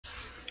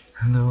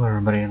Hello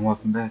everybody and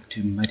welcome back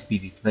to Mighty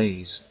BB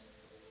Plays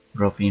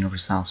Europa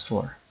Universalis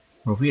IV,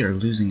 where we are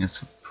losing a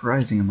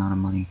surprising amount of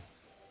money.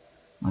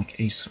 Like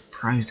a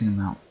surprising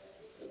amount.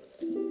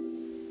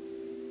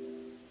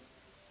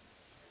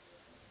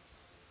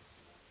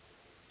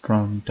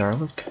 From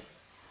Darlik?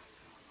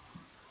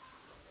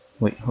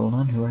 Wait, hold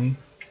on, who are you?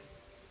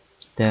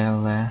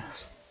 Dallas.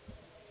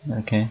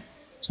 Okay.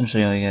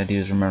 Essentially all you gotta do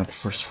is remember the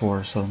first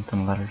four or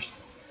something letters.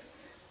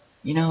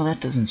 You know,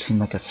 that doesn't seem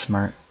like a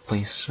smart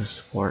place to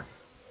support.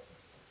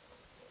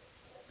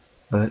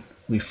 But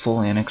we full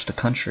annexed a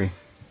country.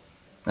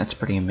 That's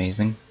pretty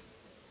amazing.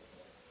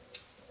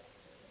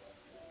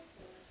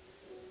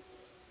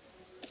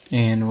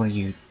 And what are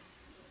you?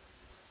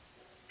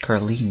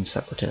 Carlene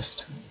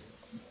separatist.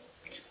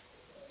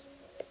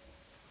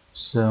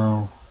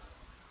 So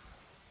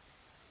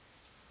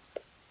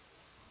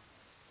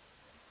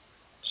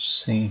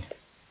let's see.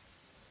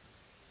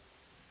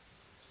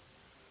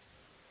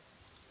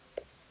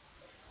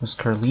 Was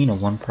Carlene a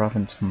one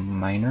province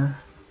minor?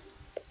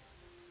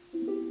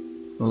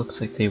 It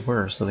looks like they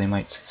were, so they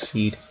might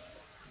succeed.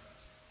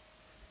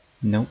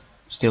 Nope,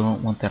 still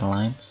don't want that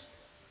alliance.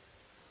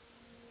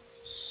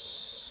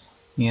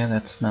 Yeah,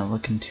 that's not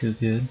looking too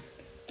good.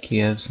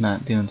 Kiev's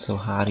not doing so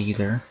hot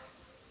either.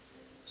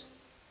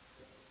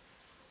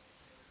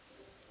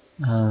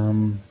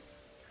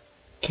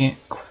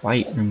 Can't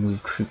quite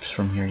remove troops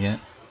from here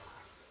yet.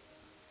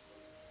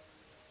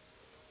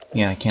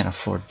 Yeah, I can't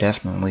afford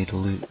definitely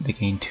to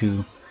gain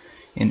 2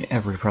 in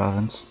every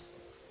province.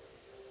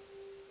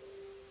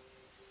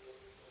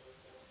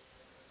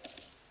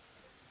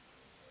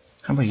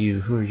 How about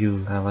you? Who are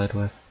you allied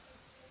with?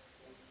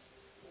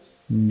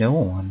 No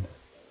one.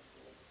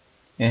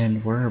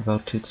 And we're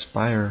about to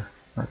expire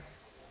our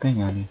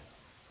thing on you.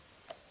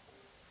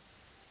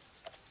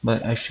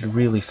 But I should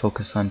really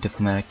focus on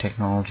diplomatic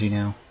technology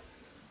now.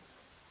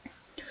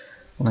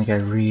 Like I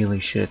really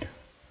should.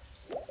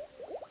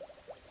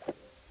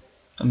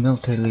 A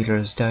military leader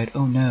has died.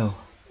 Oh no.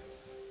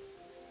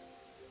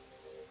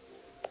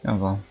 Oh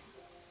well.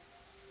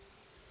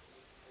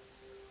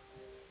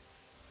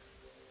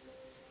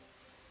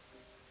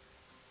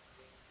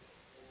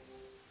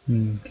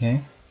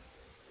 Okay.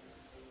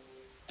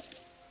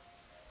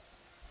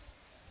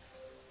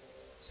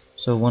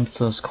 So once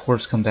those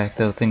cores come back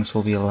though, things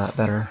will be a lot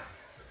better.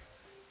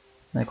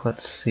 Like,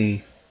 let's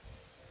see.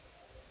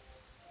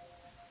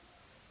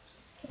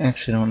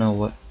 Actually, I don't know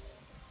what...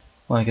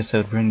 Well, I guess I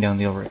would bring down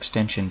the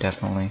overextension,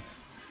 definitely.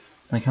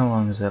 Like, how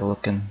long is that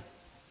looking?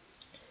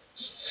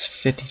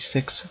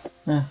 56?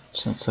 Eh,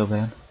 it's not so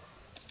bad.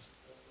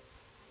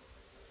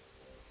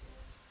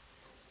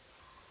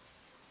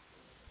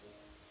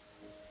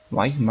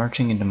 Why are you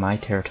marching into my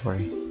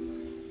territory?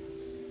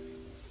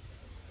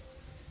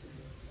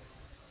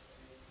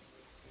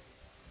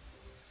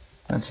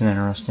 That's an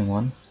interesting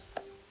one.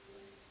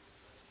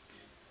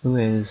 Who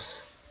is...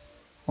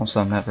 Also,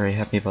 I'm not very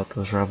happy about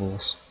those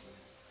rebels.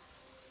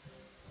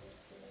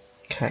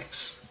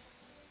 Kex.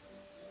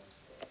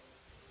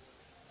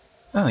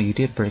 Oh, you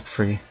did break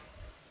free.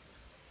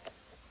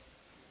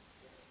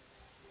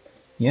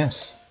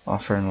 Yes,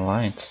 offer an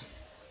alliance.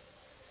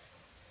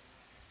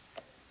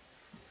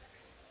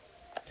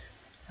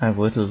 I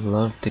would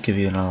love to give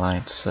you an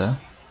alliance, sir.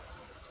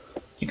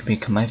 You can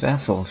become my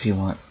vassal if you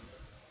want.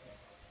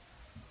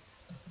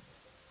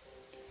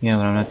 Yeah,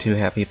 but I'm not too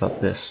happy about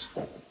this.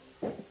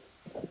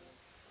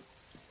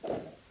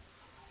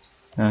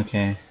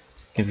 Okay,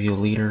 give you a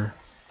leader.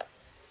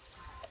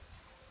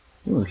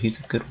 Ooh, he's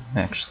a good one,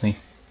 actually.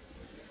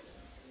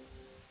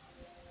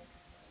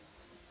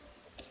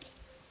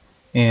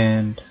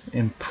 And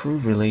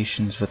improve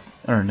relations with,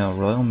 or no,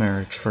 royal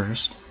marriage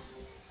first.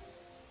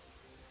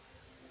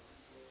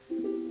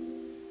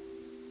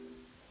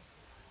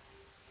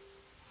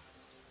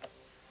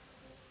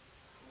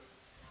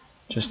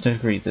 Just to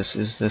agree, this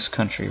is this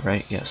country,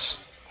 right? Yes.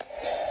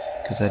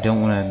 Because I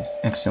don't want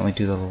to accidentally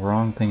do the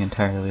wrong thing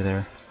entirely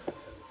there.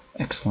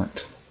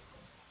 Excellent.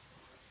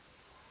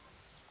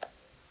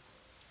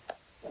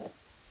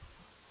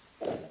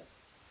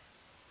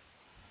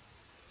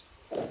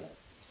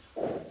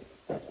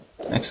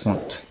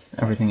 Excellent.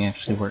 Everything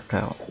actually worked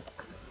out.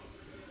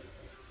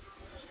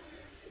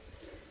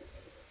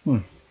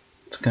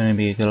 It's going to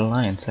be a good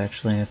alliance,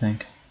 actually, I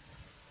think.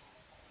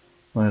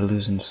 We're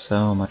losing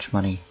so much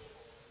money.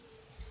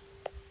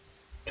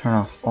 Turn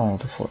off all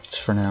the forts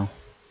for now.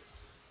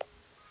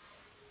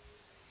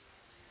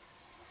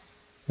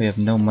 We have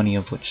no money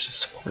of which to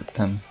support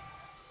them.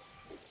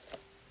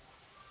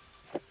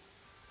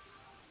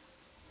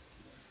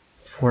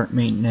 Fort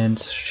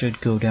maintenance should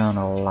go down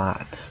a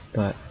lot,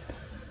 but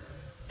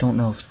don't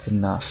know if it's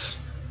enough.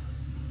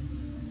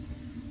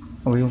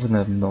 Are we over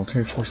the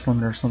military force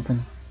limit or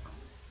something?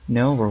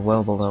 No, we're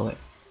well below it.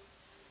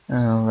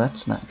 Oh,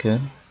 that's not good.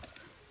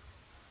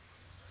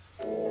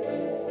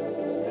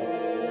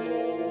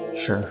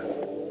 Sure.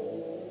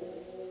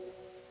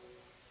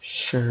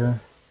 Sure.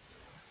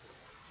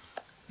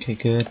 Okay,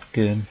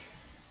 good.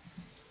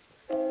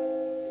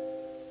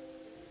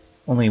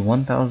 Only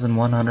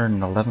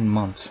 1,111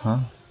 months, huh?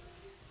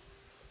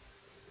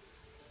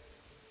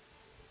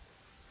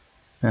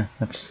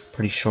 That's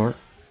pretty short.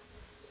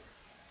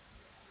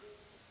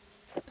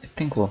 I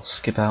think we'll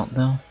skip out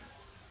though.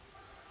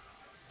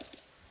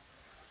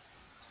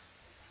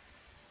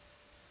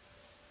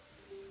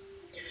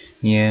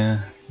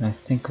 Yeah, I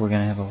think we're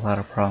gonna have a lot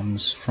of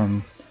problems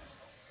from...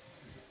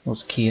 Well,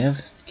 it's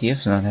Kiev.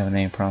 Kiev's not having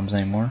any problems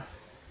anymore.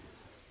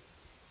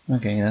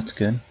 Okay, that's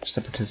good.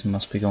 Separatism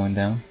must be going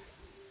down.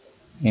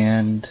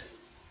 And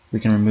we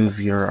can remove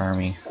your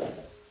army.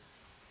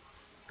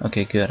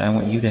 Okay, good. I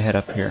want you to head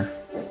up here.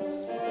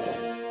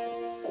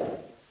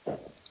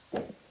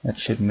 That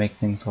should make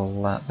things a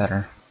lot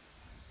better.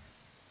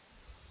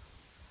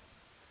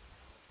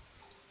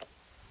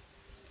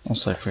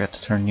 Also, I forgot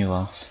to turn you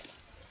off.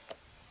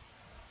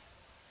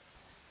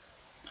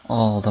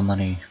 All the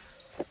money.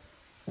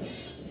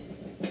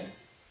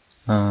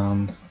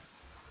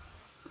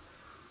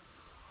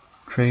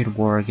 Trade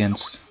war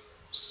against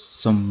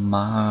Somagatia.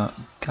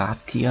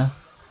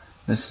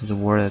 This is a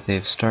war that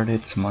they've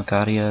started.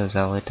 Somagatia is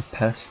allied to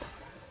Pest.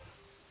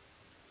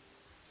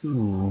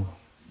 Ooh.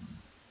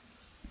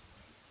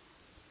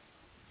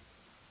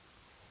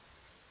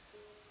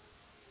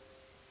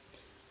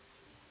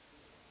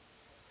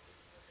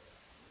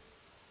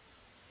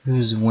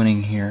 Who's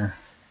winning here?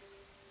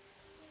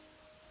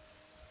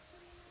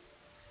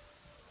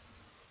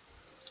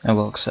 I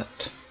will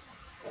accept.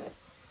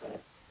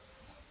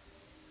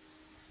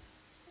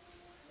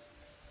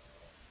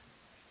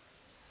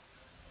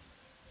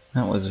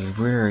 That was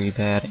very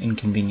bad,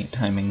 inconvenient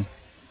timing.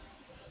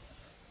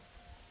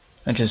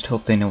 I just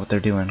hope they know what they're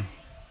doing.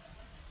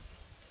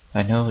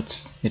 I know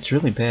it's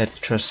really bad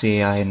to trust the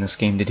AI in this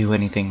game to do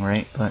anything,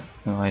 right? But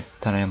oh, I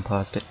thought I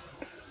unpaused it.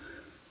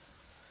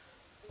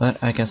 But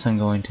I guess I'm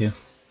going to.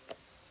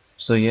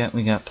 So yeah,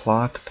 we got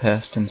Plock,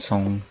 Pest, and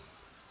Song.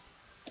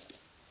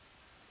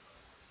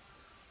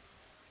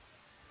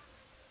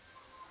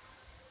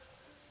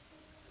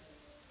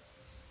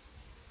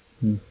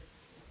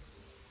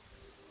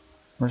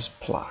 Where's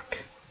Plock?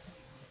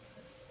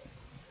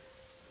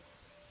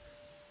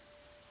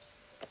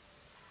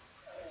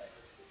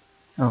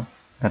 Oh,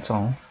 that's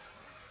all.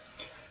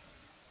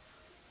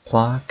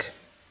 Plock,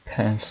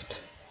 Pest,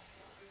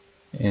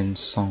 and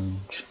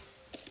Song.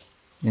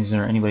 Is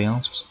there anybody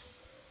else?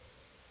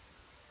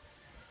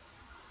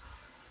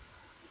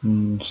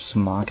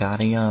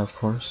 Smagadia, of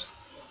course.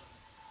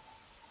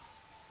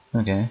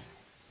 Okay,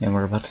 and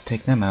we're about to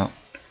take them out.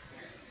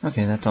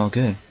 Okay, that's all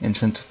good. And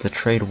since it's a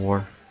trade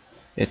war,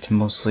 it's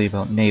mostly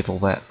about naval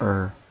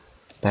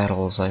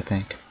battles, I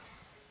think.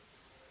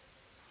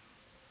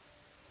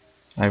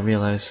 I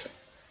realize.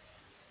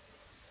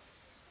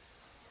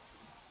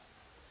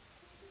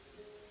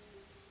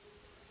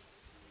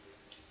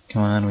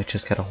 Come on, we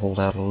just gotta hold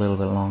out a little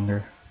bit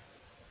longer.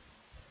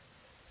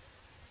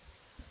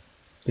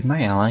 Did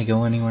my ally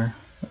go anywhere?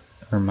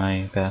 Or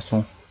my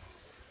vassal?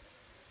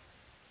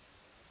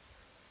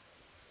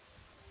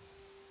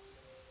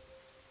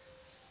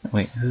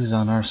 Wait, who's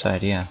on our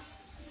side? Yeah.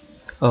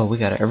 Oh, we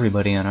got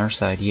everybody on our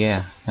side.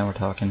 Yeah, now we're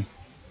talking.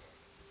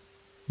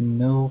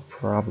 No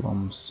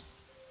problems.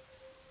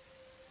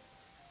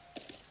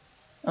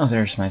 Oh,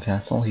 there's my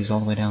vassal. He's all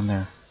the way down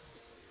there.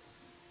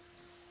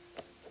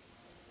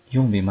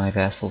 You'll be my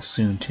vassal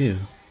soon, too.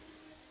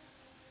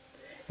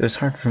 It was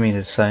hard for me to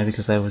decide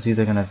because I was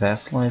either going to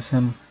vassalize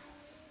him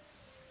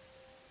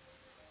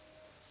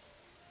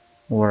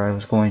or I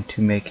was going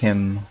to make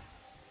him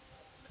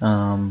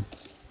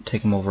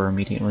take him over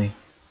immediately.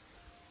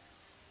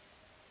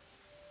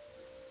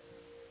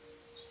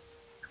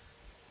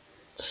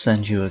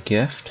 Send you a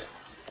gift.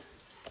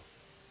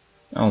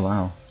 Oh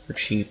wow, you're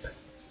cheap.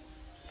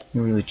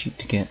 You're really cheap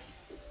to get.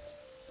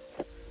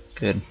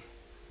 Good.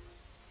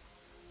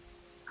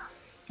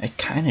 I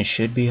kinda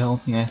should be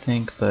helping, I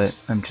think, but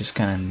I'm just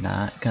kinda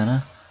not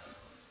gonna.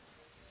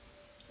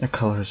 Their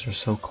colors are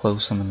so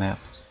close on the map.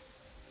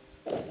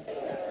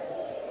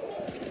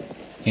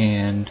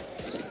 And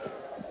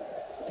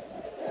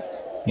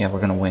yeah, we're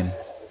gonna win,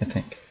 I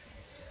think.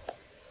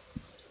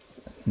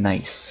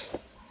 Nice.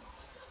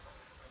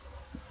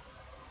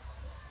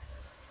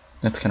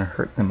 That's gonna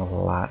hurt them a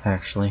lot,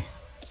 actually.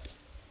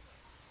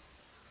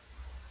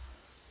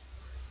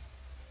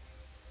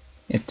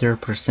 If their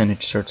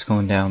percentage starts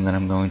going down, then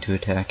I'm going to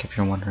attack, if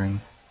you're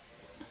wondering.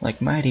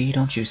 Like, Mighty,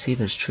 don't you see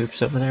there's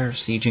troops over there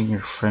sieging your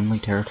friendly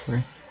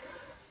territory?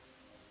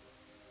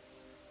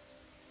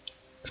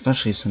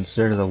 Especially since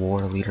they're the war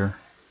leader.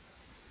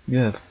 You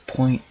have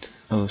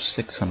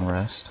 0.06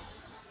 unrest.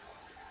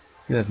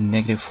 You have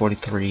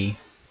 -43.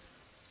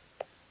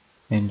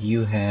 And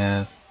you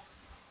have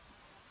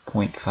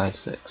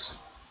 0.56.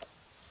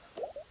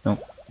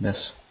 Nope,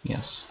 this,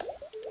 yes.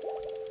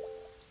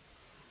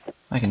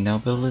 I can now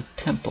build a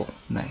temple.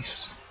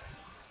 Nice.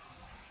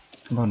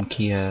 How about in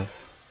Kiev?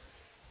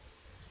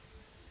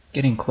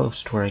 Getting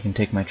close to where I can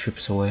take my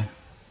troops away.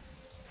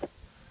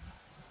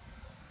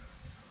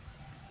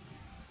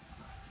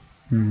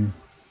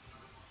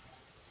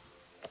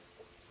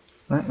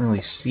 Not really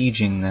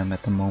sieging them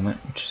at the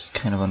moment, which is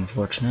kind of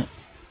unfortunate.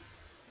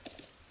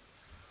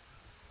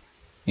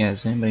 Yeah,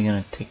 is anybody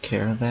gonna take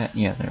care of that?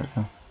 Yeah, there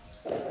we go.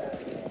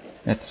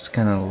 That's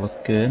gonna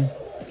look good.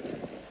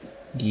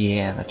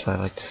 Yeah, that's what I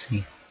like to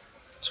see.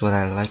 That's what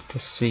I like to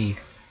see.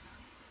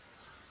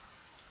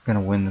 I'm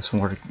gonna win this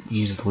war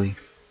easily.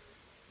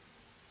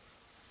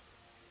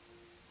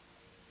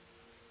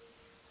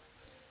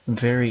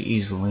 Very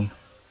easily.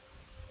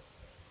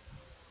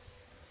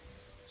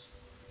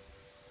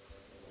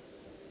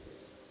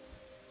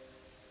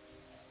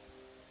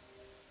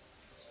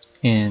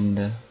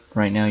 And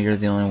right now you're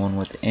the only one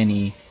with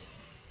any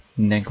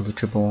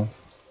negligible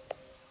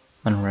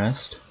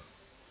unrest.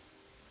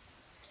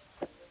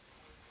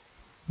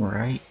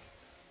 Right?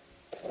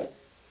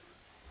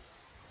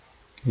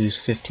 Lose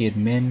 50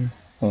 admin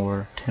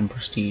or 10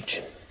 prestige.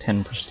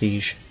 10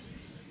 prestige.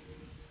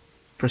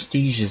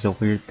 Prestige is a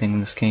weird thing in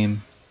this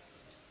game.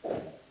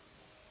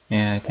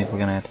 Yeah, I think we're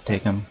gonna have to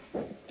take him.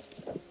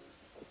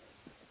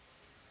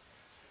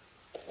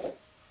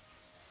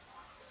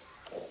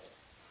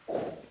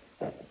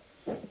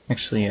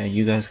 Actually, yeah,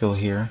 you guys go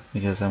here,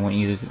 because I want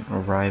you to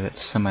arrive at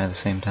semi the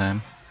same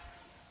time.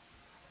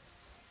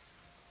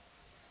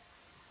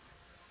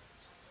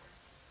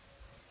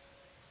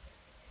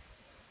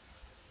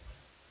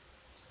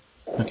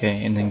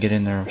 Okay, and then get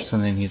in there so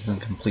then he doesn't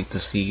complete the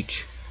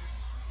siege.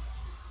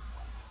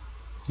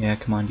 Yeah,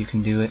 come on, you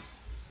can do it.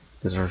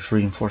 There's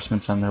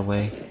reinforcements on their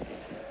way.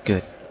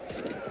 Good.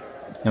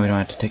 Now we don't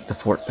have to take the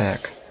fort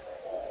back.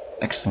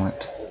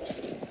 Excellent.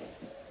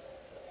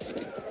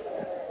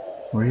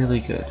 Really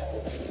good.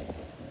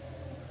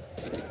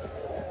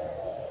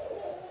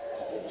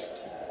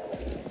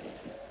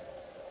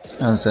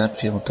 How does that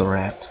feel, the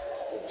rat?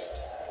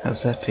 How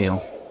does that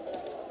feel?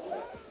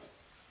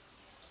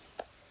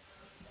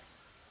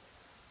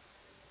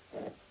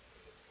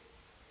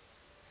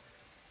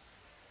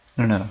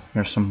 I don't know,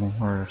 there's some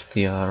more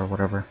Thea or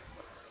whatever.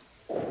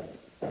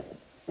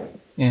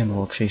 And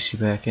we'll chase you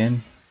back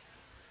in.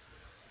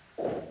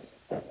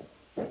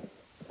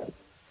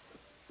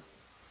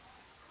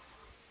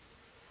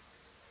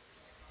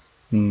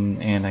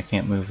 And I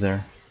can't move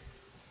there.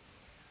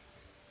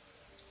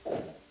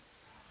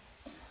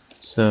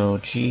 So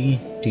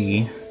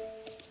GD,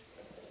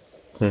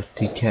 the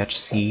detached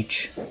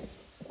siege,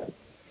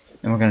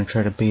 and we're gonna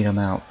try to beat them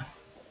out.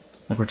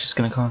 Like we're just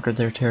gonna conquer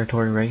their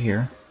territory right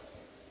here.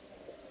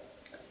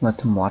 Let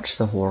them watch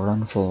the horror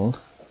unfold.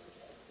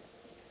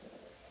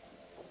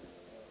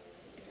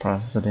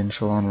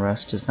 Presidential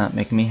unrest is not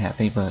making me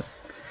happy, but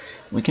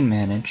we can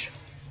manage.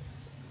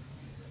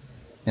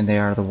 And they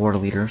are the war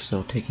leader,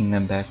 so taking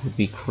them back would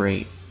be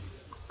great.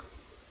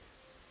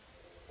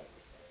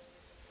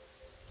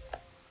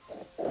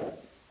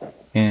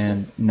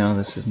 And no,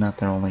 this is not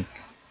their only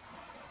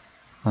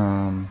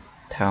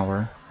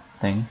tower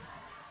thing.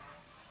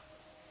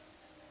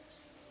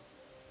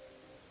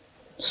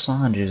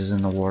 Sanj is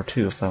in the war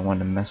too if I wanted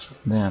to mess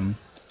with them.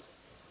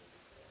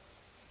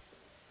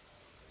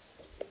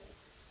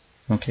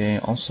 Okay,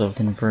 also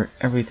convert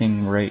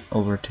everything right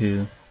over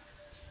to...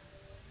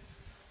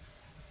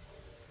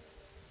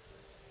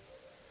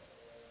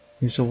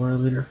 Who's the war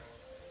leader?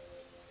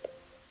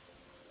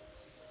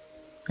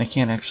 I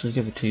can't actually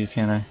give it to you,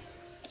 can I?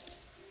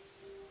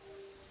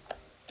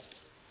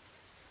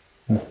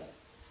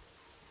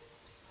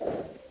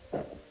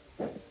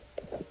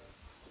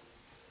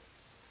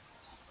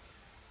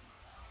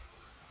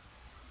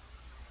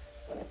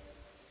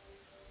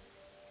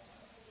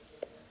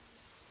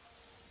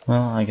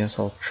 Well, I guess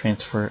I'll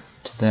transfer it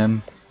to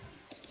them,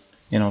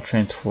 and I'll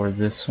transfer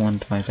this one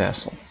to my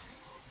vassal.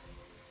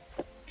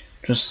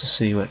 Just to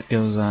see what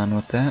goes on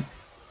with that.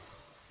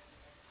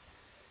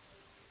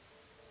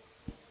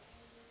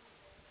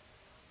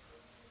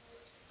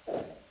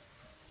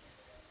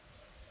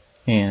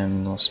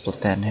 And we'll split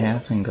that in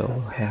half and go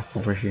half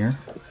over here.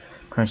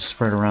 Try to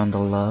spread around the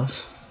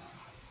love.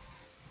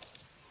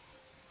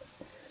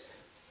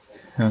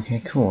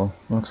 Okay, cool.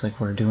 Looks like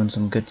we're doing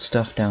some good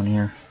stuff down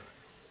here.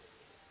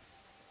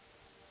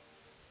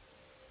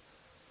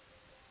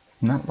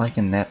 I'm not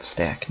liking that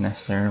stack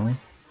necessarily,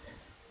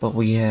 but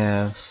we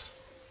have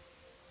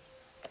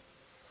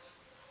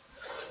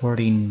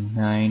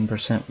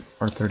 49%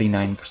 or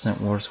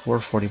 39% war score,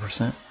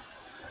 40%.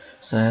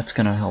 So that's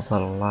gonna help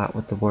out a lot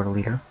with the war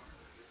leader.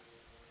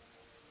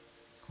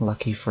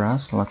 Lucky for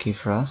us, lucky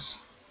for us.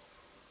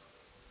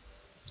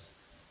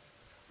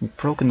 We've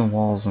broken the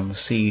walls on the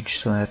siege,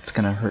 so that's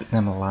gonna hurt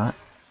them a lot.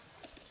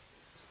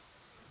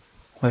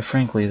 Quite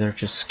frankly, they're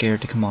just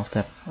scared to come off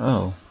that...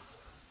 Oh.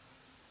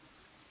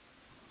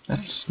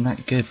 That's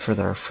not good for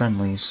their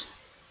friendlies.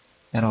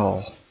 At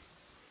all.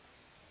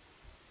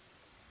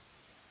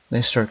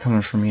 They start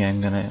coming for me,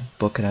 I'm gonna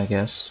book it, I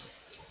guess.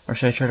 Or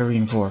should I try to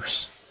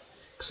reinforce?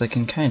 Because I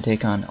can kind of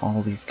take on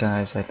all these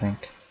guys, I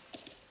think.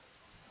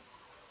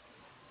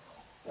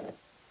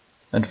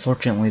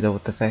 Unfortunately, though,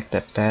 with the fact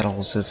that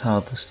battles is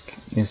how this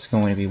is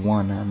going to be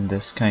won on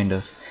this kind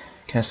of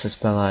Casus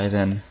Belli,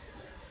 then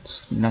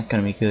it's not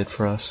going to be good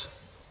for us.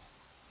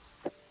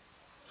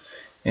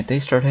 If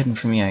they start heading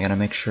for me, I gotta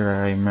make sure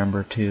I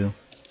remember to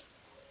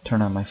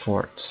turn on my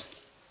forts.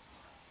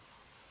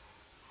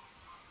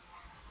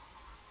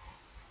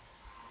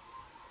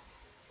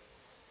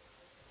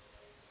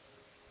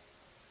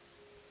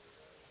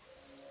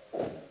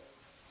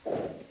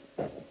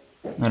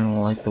 I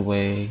don't like the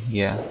way...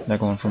 yeah, they're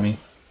going for me.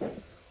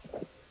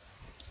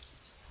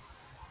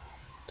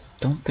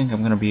 Don't think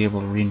I'm gonna be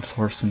able to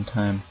reinforce in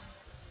time.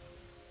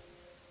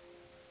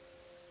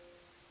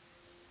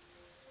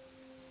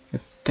 I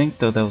think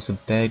though that was a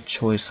bad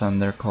choice on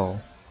their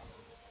call.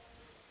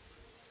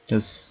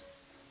 Just...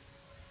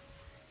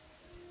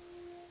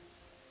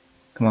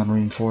 come on,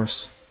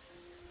 reinforce.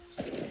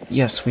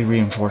 Yes, we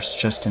reinforced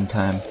just in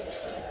time.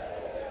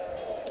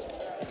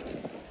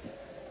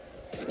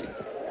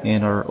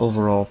 And our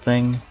overall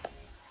thing,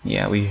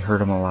 yeah, we hurt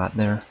them a lot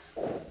there.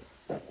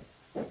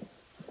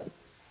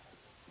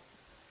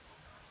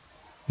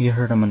 We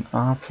hurt them an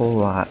awful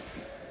lot.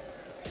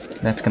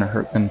 That's gonna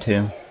hurt them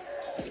too.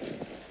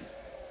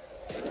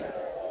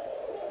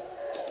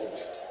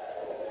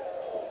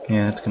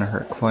 Yeah, it's gonna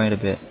hurt quite a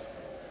bit.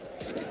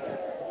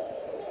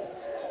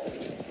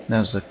 That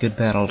was a good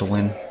battle to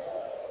win.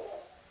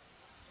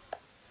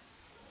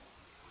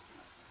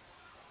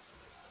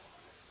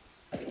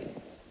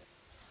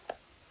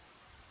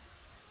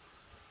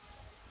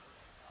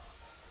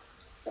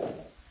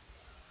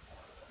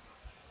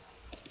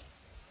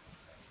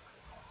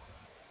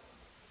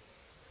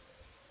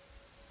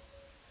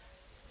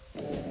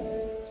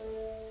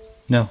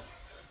 No.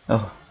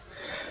 Oh.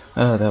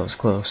 Oh, that was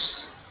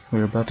close. We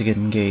were about to get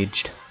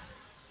engaged.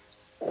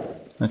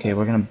 Okay,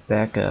 we're gonna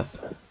back up.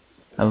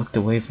 I looked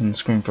away from the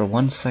screen for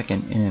 1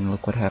 second, and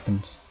look what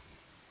happens.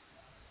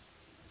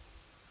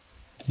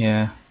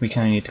 Yeah, we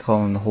kinda need to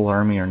call in the whole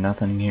army or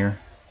nothing here.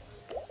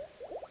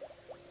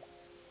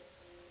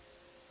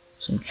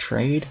 Some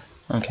trade?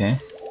 Okay.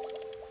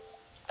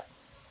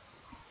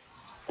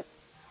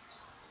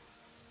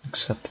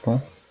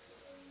 Acceptable.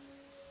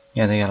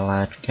 Yeah, they got a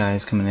lot of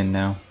guys coming in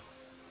now.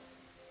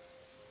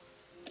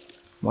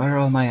 Why are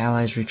all my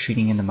allies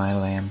retreating into my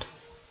land?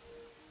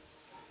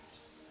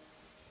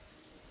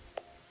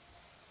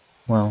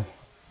 Well,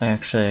 I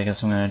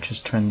guess I'm gonna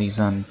just turn these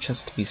on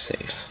just to be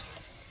safe.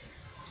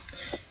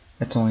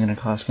 It's only gonna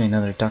cost me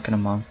another duck in a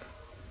month,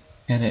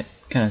 and it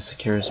kinda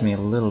secures me a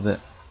little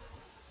bit.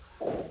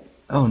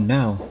 Oh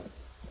no!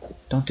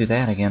 Don't do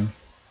that again.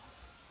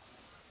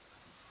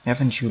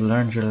 Haven't you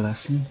learned your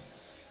lesson?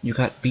 You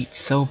got beat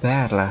so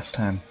bad last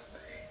time,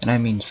 and I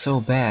mean so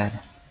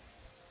bad.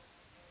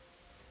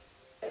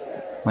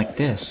 Like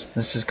this.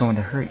 This is going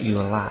to hurt you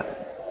a lot.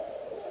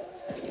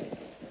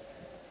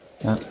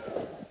 Oh,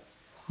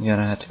 you're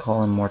gonna have to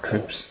call in more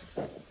troops.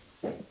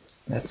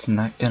 That's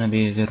not gonna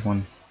be a good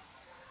one.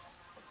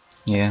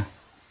 Yeah,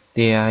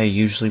 the AI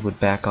usually would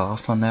back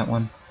off on that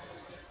one,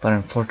 but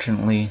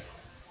unfortunately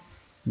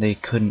they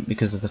couldn't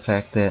because of the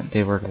fact that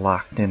they were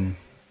locked in.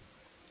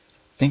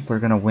 I think we're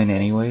gonna win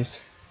anyways.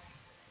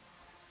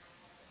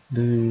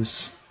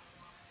 Lose.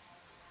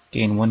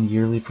 Gain 1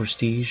 yearly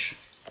prestige.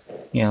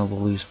 Yeah,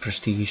 we'll lose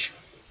prestige.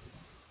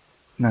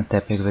 Not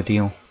that big of a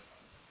deal.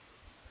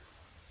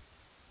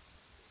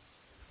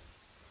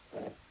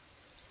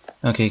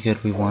 Okay,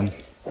 good, we won.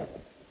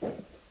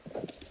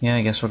 Yeah,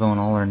 I guess we're going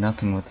all or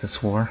nothing with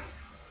this war.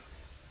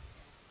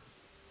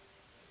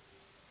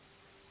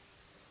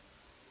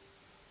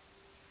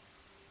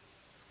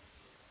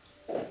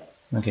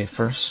 Okay,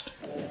 first,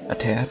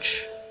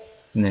 attach,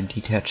 and then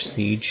detach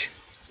siege.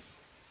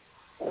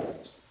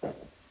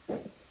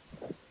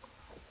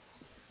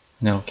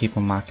 That'll keep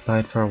them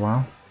occupied for a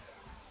while.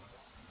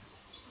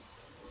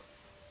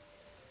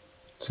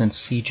 Since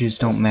sieges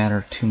don't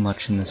matter too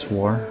much in this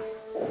war,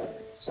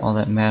 all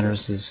that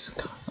matters is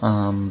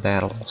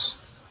battles.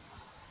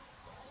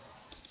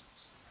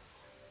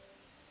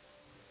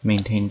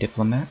 Maintain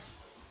diplomat,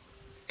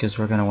 because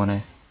we're going to want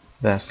to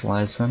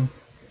vassalize them.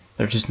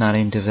 They're just not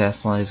into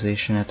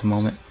vassalization at the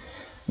moment,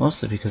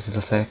 mostly because of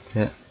the fact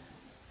that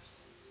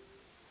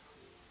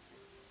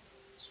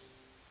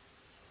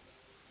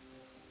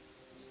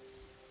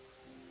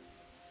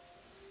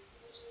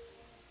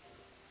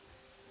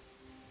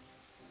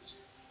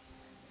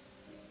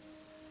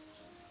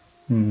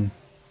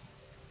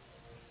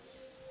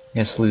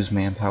yes, lose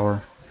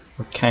manpower.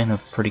 We're kind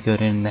of pretty good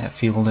in that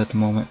field at the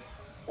moment.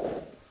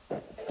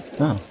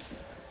 Oh,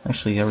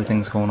 actually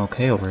everything's going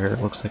okay over here,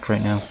 it looks like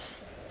right now.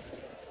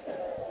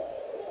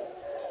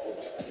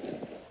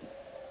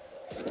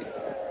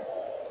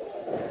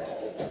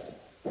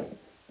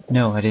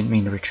 No, I didn't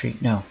mean to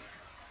retreat, no.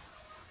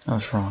 I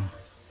was wrong.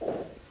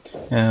 Oh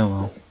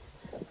well.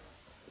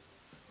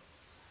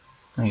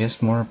 I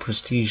guess more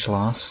prestige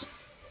loss.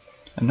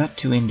 I'm not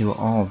too into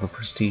all the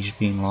prestige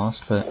being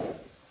lost, but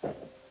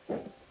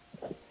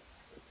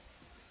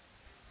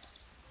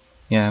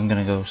yeah, I'm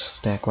gonna go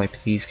stack wipe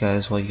these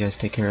guys while you guys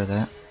take care of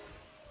that.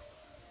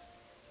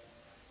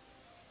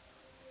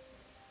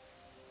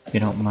 If you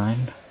don't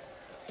mind.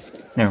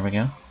 There we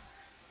go.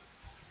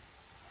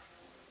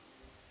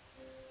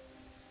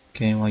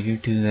 Okay, while you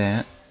do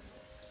that.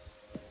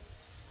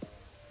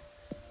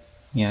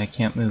 Yeah, I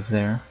can't move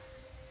there.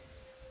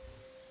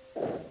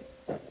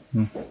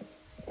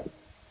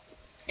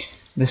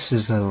 This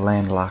is a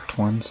landlocked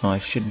one, so I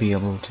should be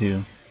able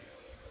to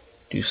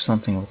do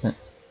something with it.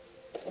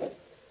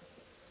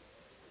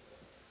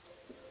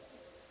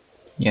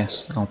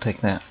 Yes, I'll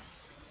take that.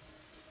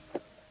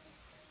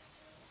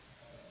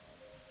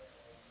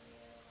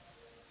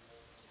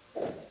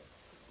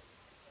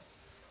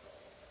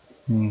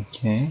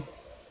 Okay.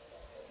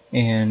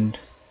 And,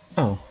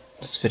 oh,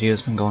 this video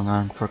has been going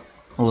on for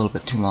a little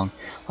bit too long.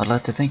 I'd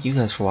like to thank you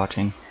guys for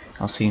watching.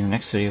 I'll see you in the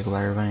next video.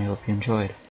 Goodbye everybody, I hope you enjoyed.